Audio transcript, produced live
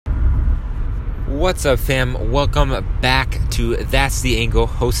What's up, fam? Welcome back to That's the Angle,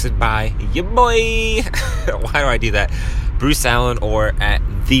 hosted by your boy. Why do I do that? Bruce Allen, or at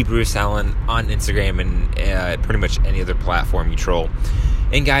the Bruce Allen on Instagram and pretty much any other platform you troll.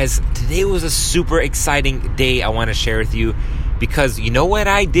 And guys, today was a super exciting day I want to share with you because you know what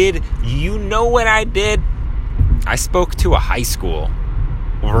I did? I spoke to a high school.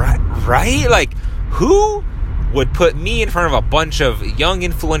 Right? Like, who would put me in front of a bunch of young,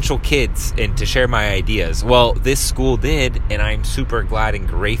 influential kids and to share my ideas? Well, this school did, and I'm super glad and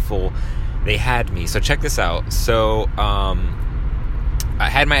grateful they had me. So check this out. So, I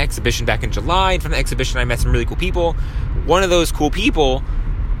had my exhibition back in July, and from the exhibition, I met some really cool people. One of those cool people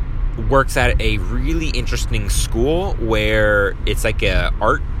works at a really interesting school where it's like a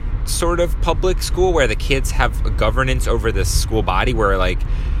art sort of public school where the kids have a governance over the school body, where like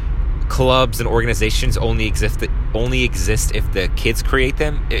clubs and organizations only exist if the kids create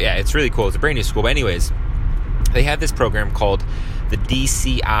them. Yeah, it's really cool. It's a brand new school. But anyways, they have this program called the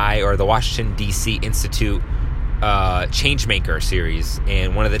DCI, or the Washington DC Institute Changemaker series.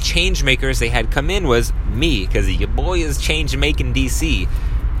 And one of the change makers they had come in was me, because your boy is change making DC,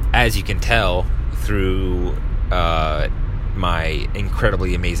 as you can tell through my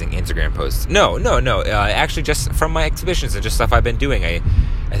incredibly amazing Instagram posts. No. Actually, just from my exhibitions and just stuff I've been doing.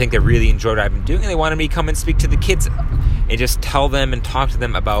 I think they really enjoyed what I've been doing, and they wanted me to come and speak to the kids and just tell them and talk to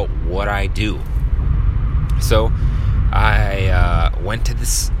them about what I do. So I went to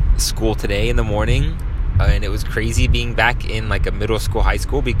this school today in the morning, and it was crazy being back in like a middle school, high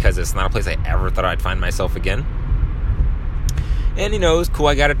school, because it's not a place I ever thought I'd find myself again. And, it was cool.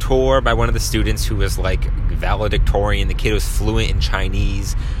 I got a tour by one of the students who was, like, valedictorian. The kid was fluent in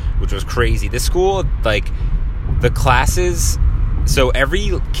Chinese, which was crazy. This school, like, the classes... So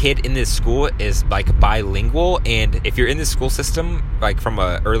every kid in this school is, like, bilingual. And if you're in the school system, like, from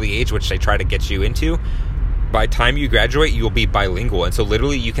an early age, which they try to get you into, by the time you graduate, you will be bilingual. And so,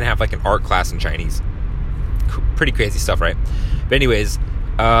 literally, you can have, like, an art class in Chinese. Pretty crazy stuff, right? But anyways,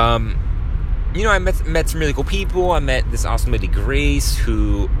 I met some really cool people. I met this awesome lady, Grace,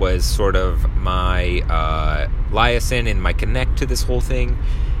 who was sort of my liaison and my connect to this whole thing.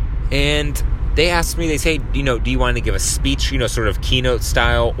 And they asked me, they say, do you want to give a speech, sort of keynote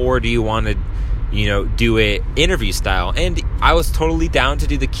style, or do you want to, do it interview style? And I was totally down to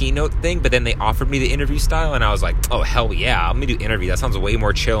do the keynote thing, but then they offered me the interview style, and I was like, oh, hell yeah, I'm going to do interview. That sounds way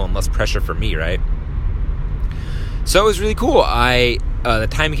more chill and less pressure for me, right? So it was really cool. The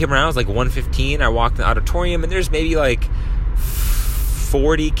time came around, it was like 1:15. I walked in the auditorium, and there's maybe like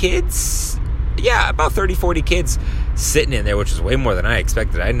 40 kids. Yeah, about 30, 40 kids sitting in there, which is way more than I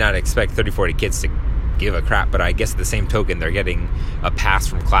expected. I did not expect 30, 40 kids to give a crap, but I guess at the same token, they're getting a pass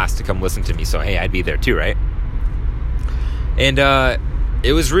from class to come listen to me. So, hey, I'd be there too, right? And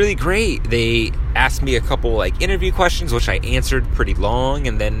it was really great. They asked me a couple like interview questions, which I answered pretty long,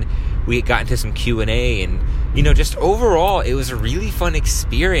 and then we got into some Q&A, and just overall, it was a really fun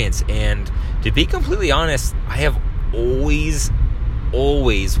experience. And to be completely honest, I have always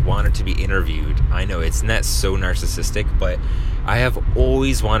wanted to be interviewed. I know it's not so narcissistic, but I have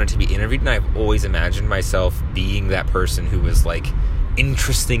always wanted to be interviewed, and I've always imagined myself being that person who was like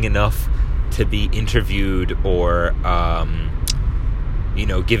interesting enough to be interviewed, or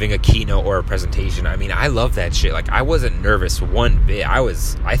giving a keynote or a presentation. I mean, I love that shit. Like, I wasn't nervous one bit.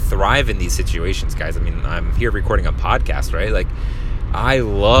 I thrive in these situations, guys. I mean, I'm here recording a podcast, right? Like, I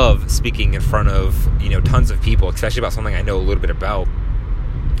love speaking in front of, tons of people, especially about something I know a little bit about.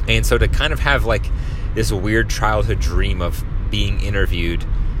 And so to kind of have, like, this weird childhood dream of being interviewed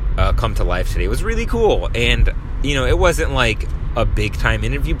come to life today was really cool. And, it wasn't, like, a big-time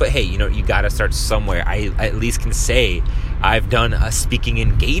interview, but, hey, you got to start somewhere. I at least can say I've done a speaking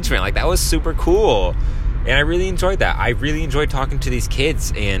engagement. Like, that was super cool. And I really enjoyed that. I really enjoyed talking to these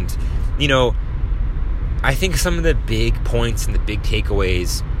kids. And, I think some of the big points and the big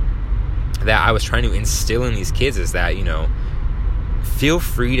takeaways that I was trying to instill in these kids is that, feel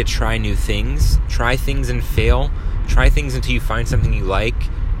free to try new things. Try things and fail. Try things until you find something you like.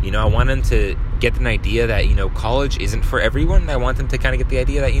 I want them to get an idea that, college isn't for everyone. I want them to kind of get the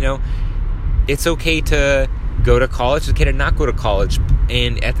idea that, it's okay to go to college. It's okay to not go to college.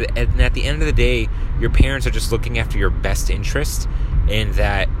 And at the end of the day, your parents are just looking after your best interest. And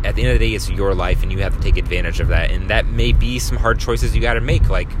that at the end of the day, it's your life, and you have to take advantage of that. And that may be some hard choices you got to make,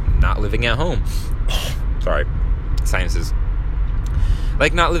 like not living at home. Sorry, sinuses.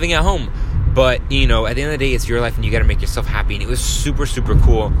 Like not living at home. But, at the end of the day, it's your life, and you got to make yourself happy. And it was super, super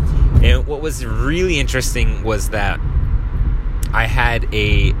cool. And what was really interesting was that I had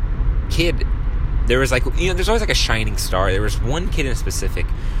a kid there was like, there's always like a shining star. There was one kid in specific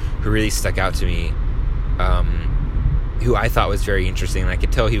who really stuck out to me, who I thought was very interesting, and I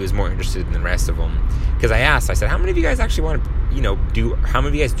could tell he was more interested than the rest of them. Because I said, how many of you guys actually want to, how many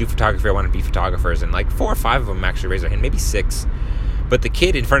of you guys do photography or want to be photographers? And like 4 or 5 of them actually raised their hand, maybe 6. But the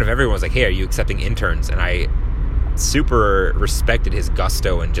kid in front of everyone was like, hey, are you accepting interns? And I super respected his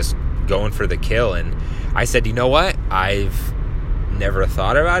gusto and just going for the kill. And I said, you know what? I've never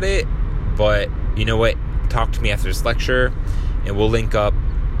thought about it, but you know what? Talk to me after this lecture, and we'll link up.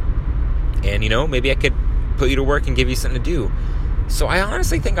 And, maybe I could put you to work and give you something to do. So I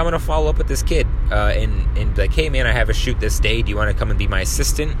honestly think I'm going to follow up with this kid and like, hey, man, I have a shoot this day. Do you want to come and be my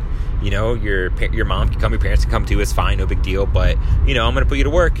assistant? Your mom can come, your parents can come too. It's fine, no big deal. But, I'm going to put you to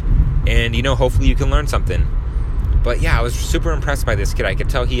work, and, hopefully you can learn something. But, yeah, I was super impressed by this kid. I could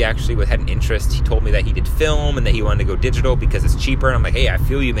tell he actually had an interest. He told me that he did film and that he wanted to go digital because it's cheaper. And I'm like, hey, I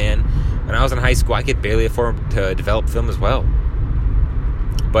feel you, man. When I was in high school, I could barely afford to develop film as well.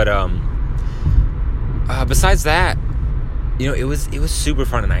 But besides that, it was super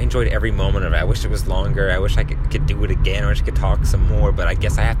fun, and I enjoyed every moment of it. I wish it was longer. I wish I could do it again. I wish I could talk some more, but I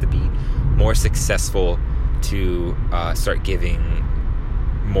guess I have to be more successful to start giving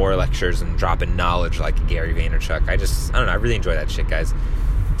more lectures and dropping knowledge like Gary Vaynerchuk. I don't know. I really enjoy that shit, guys.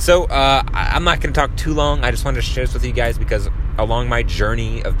 So I'm not going to talk too long. I just wanted to share this with you guys because along my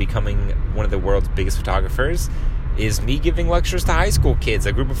journey of becoming one of the world's biggest photographers is me giving lectures to high school kids,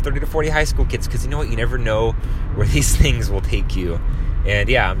 a group of 30 to 40 high school kids, because you know what? You never know where these things will take you. And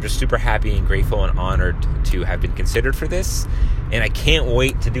yeah, I'm just super happy and grateful and honored to have been considered for this, and I can't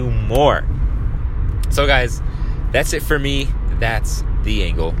wait to do more. So guys, that's it for me. That's The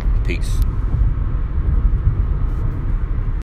Angle. Peace.